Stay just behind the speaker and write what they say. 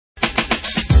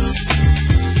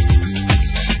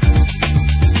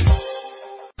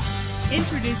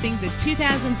Introducing the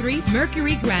 2003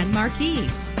 Mercury Grand Marquis.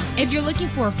 If you're looking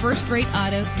for a first-rate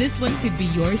auto, this one could be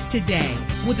yours today.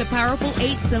 With a powerful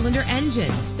 8-cylinder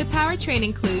engine, the powertrain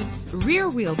includes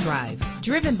rear-wheel drive,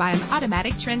 driven by an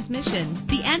automatic transmission.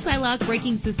 The anti-lock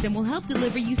braking system will help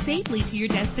deliver you safely to your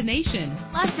destination.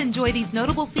 Plus, enjoy these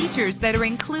notable features that are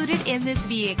included in this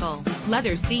vehicle: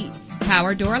 leather seats,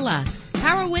 power door locks,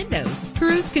 power windows,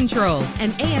 cruise control,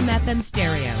 and AM/FM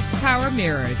stereo, power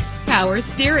mirrors, power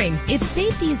steering. If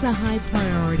safety is a high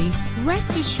priority,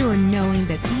 rest assured knowing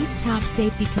that these top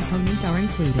safety components are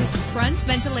included: front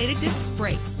ventilated disc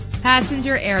brakes,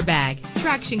 passenger airbag,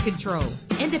 traction control,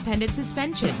 independent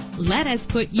suspension. Let us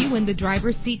put you in the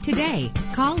driver's seat today.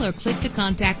 Call or click to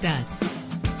contact us.